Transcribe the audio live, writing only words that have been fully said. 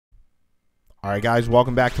Alright guys,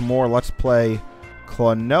 welcome back to more Let's Play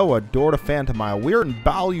Klonoa, Door to Phantomile. We're in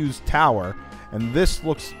Balue's tower, and this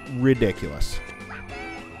looks ridiculous.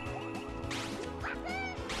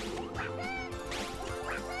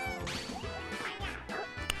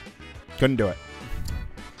 Couldn't do it.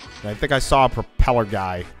 And I think I saw a propeller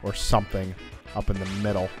guy or something up in the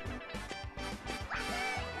middle.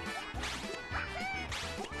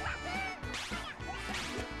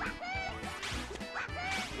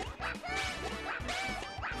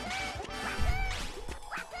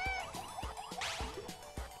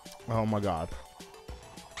 Oh my god.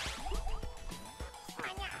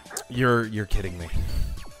 You're kidding me.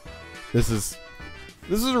 This is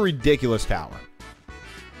a ridiculous tower.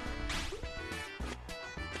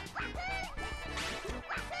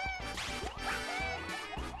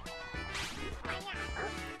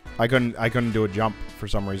 I couldn't do a jump for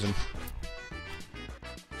some reason.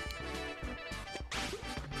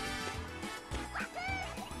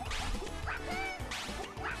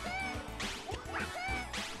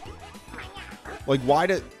 Like, why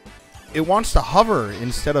did... It wants to hover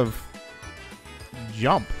instead of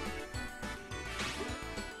jump.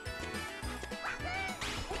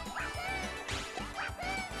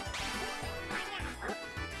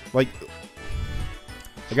 Like,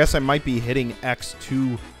 I guess I might be hitting X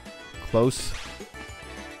too close.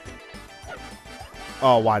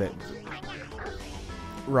 Oh, why did...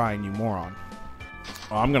 Ryan, you moron.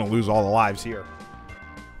 Oh, I'm gonna lose all the lives here.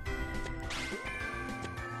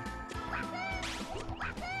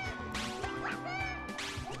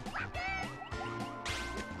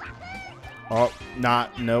 Oh,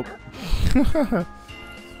 nope.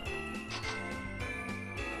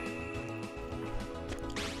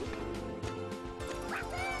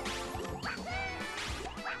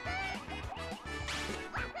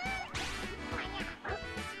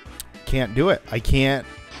 Can't do it. I can't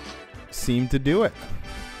seem to do it.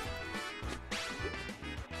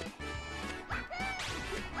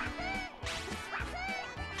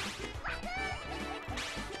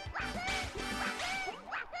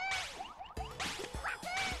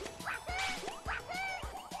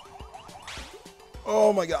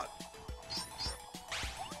 Oh my god.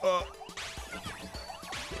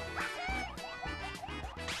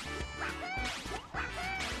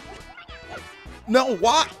 No,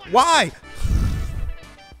 why? Why?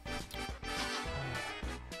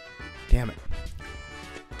 Damn it.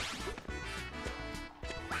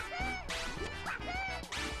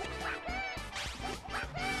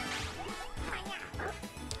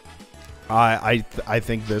 I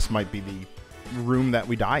think this might be the room that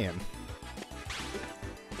we die in.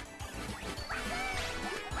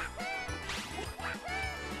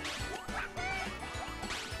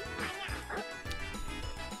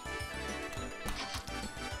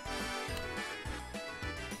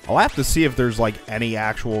 I'll have to see if there's, like, any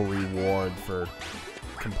actual reward for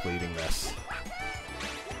completing this.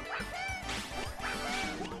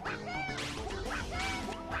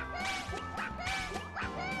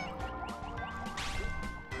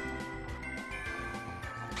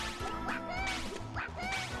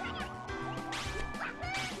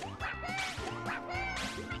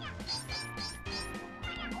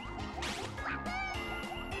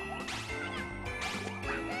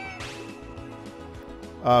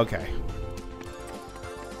 Okay.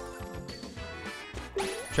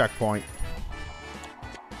 Checkpoint.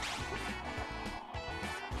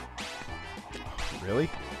 Really?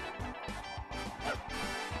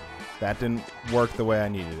 That didn't work the way I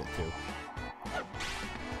needed it to.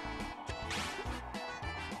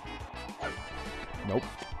 Nope.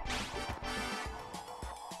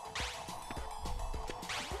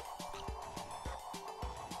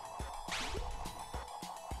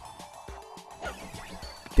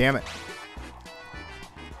 Damn it.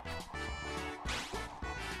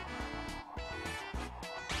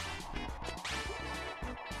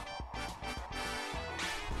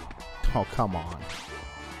 Oh, come on.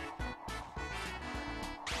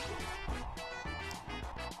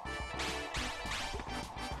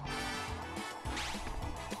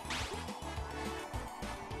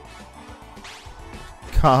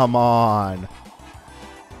 Come on.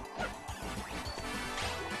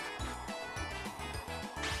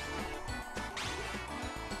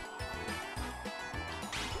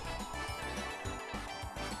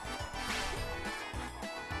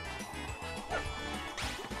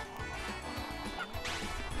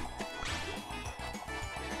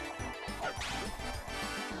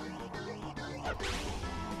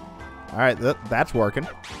 All right, that's working.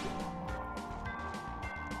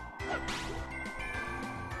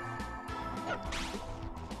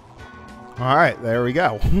 All right, there we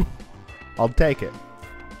go. I'll take it.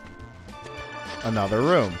 another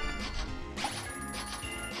room.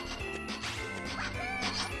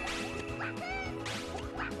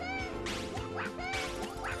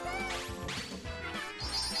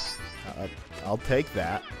 I'll take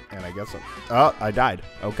that, and I guess oh, I died.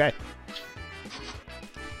 Okay.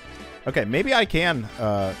 Okay, maybe I can.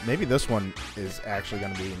 Maybe this one is actually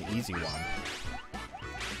going to be an easy one.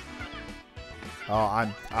 Oh,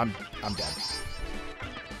 I'm dead.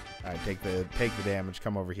 All right, take the damage.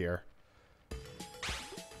 Come over here.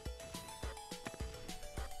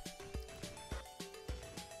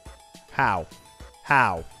 How?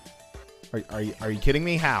 How? Are you kidding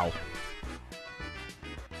me? How?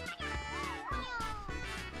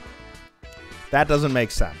 That doesn't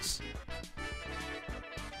make sense.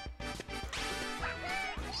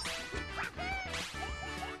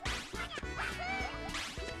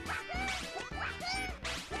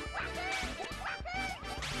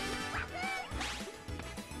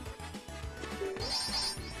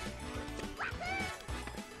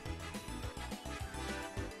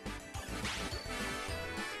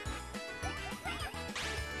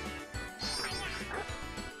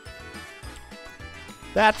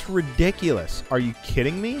 That's ridiculous. Are you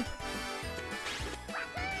kidding me?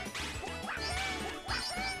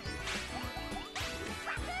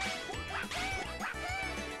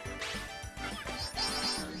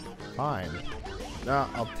 Fine. No,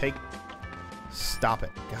 I'll take... Stop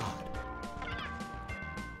it. God.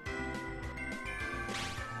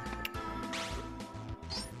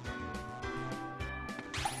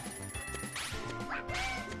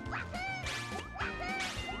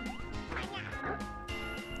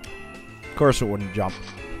 Of course it wouldn't jump.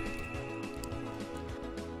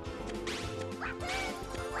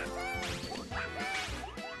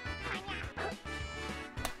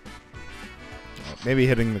 Maybe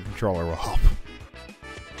hitting the controller will help.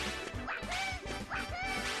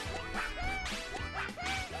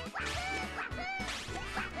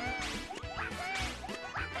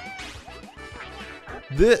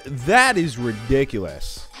 That is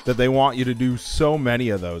ridiculous that they want you to do so many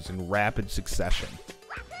of those in rapid succession.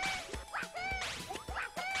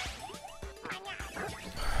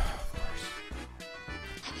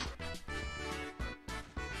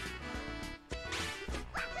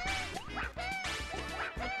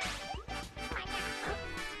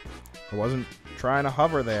 I wasn't trying to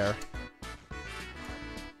hover there.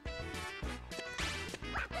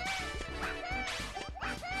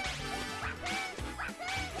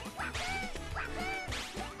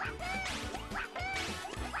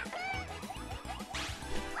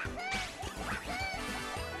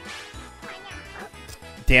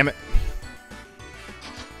 Damn it.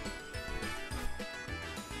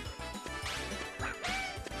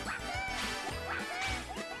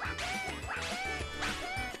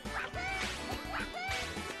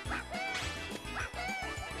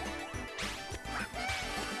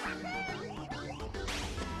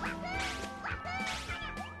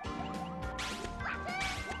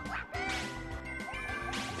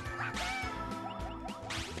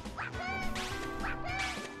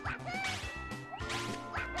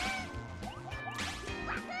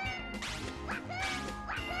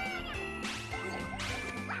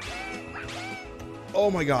 Oh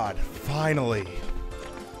my god, finally.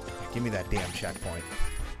 Give me that damn checkpoint.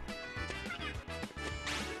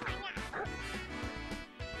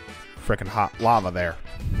 Frickin' hot lava there.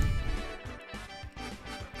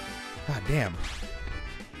 God damn.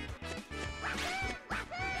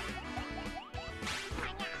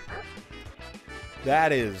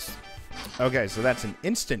 That is... Okay, so that's an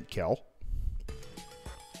instant kill.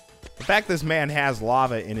 The fact this man has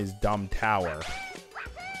lava in his dumb tower...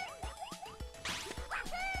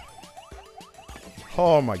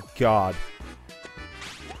 Oh my god.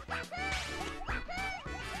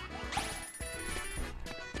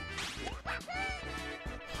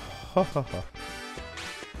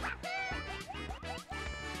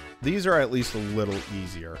 These are at least a little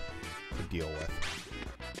easier to deal with.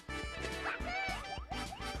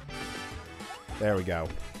 There we go. Are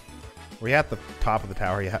we at the top of the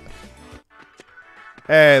tower yet?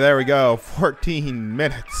 Hey, there we go. 14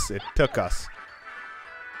 minutes it took us.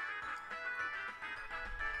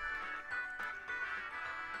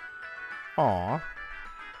 Aw.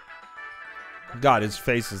 God, his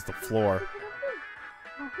face is the floor.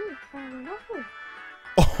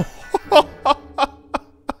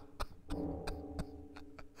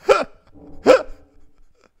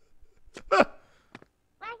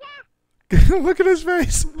 Look at his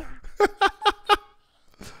face.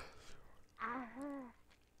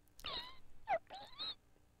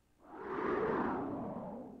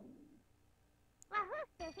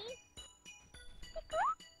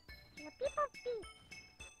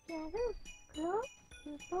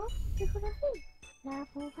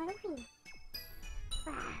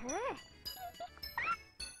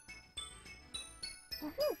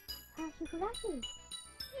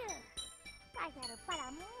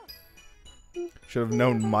 Should have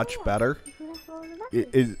known much better.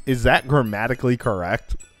 Is that grammatically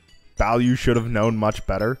correct? Balue should have known much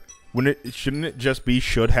better. Shouldn't it just be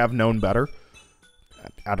should have known better?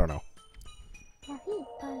 I don't know.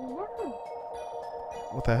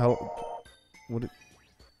 What the hell?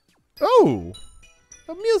 Oh,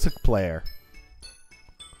 a music player.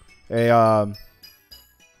 A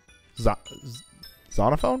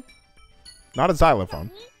zonophone? Not a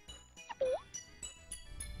xylophone.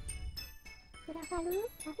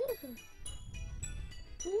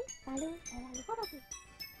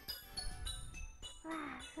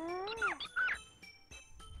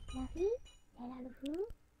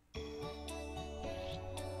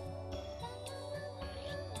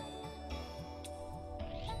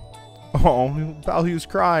 Oh, Balue's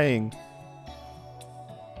crying.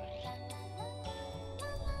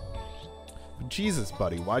 Jesus,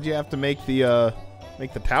 buddy, why'd you have to make the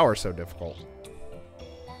tower so difficult?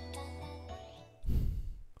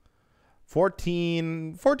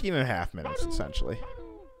 14 and a half minutes, essentially.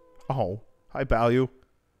 Oh, hi, Balue.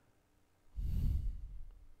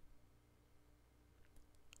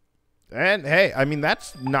 And, hey, I mean,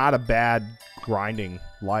 that's not a bad grinding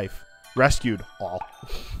life. Rescued all.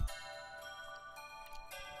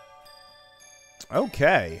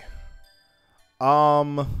 Okay.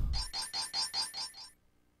 I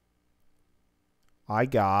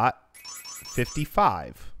got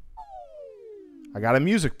 55. I got a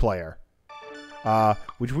music player.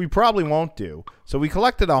 Which we probably won't do. So we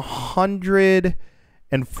collected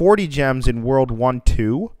 140 gems in World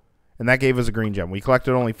 1-2, and that gave us a green gem. We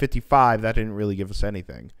collected only 55. That didn't really give us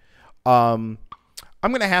anything. I'm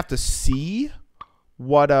going to have to see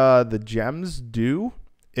what the gems do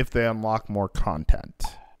if they unlock more content.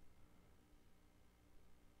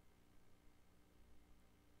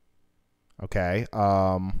 Okay.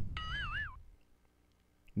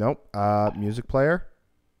 Nope. Music player.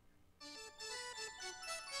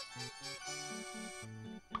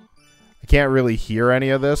 I can't really hear any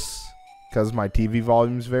of this because my TV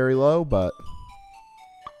volume's very low, but...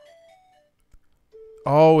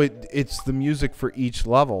 Oh, it's the music for each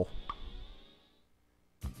level.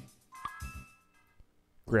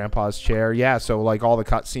 Grandpa's chair. Yeah, so like all the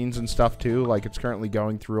cutscenes and stuff too. Like it's currently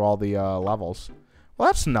going through all the levels. Well,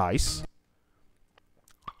 that's nice.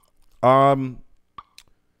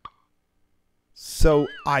 So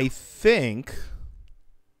I think...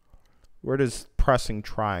 Where does pressing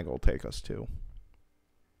triangle take us to?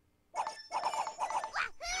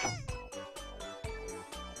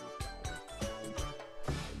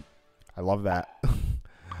 I love that.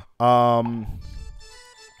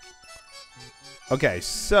 Okay,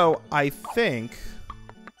 so I think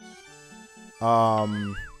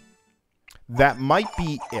that might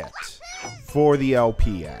be it for the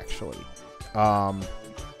LP, actually.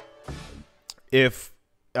 If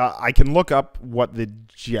I can look up what the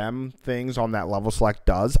gem things on that level select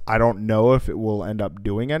does. I don't know if it will end up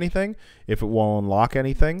doing anything, if it will unlock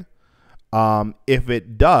anything. If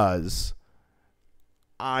it does,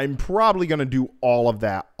 I'm probably going to do all of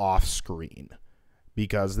that off screen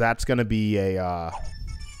because that's going to be a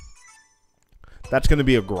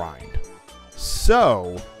grind.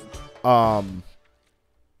 So,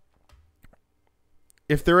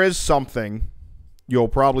 if there is something, you'll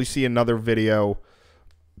probably see another video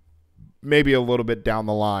maybe a little bit down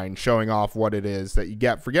the line showing off what it is that you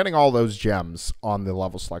get for getting all those gems on the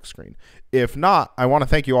level select screen. If not, I want to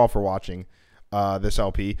thank you all for watching this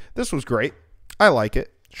LP. This was great. I like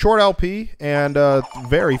it. Short LP and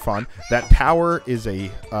very fun. That tower is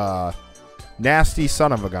a nasty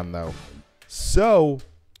son of a gun, though. So,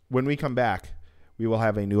 when we come back, we will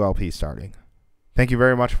have a new LP starting. Thank you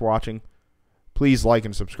very much for watching. Please like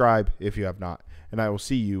and subscribe if you have not. And I will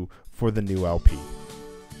see you for the new LP.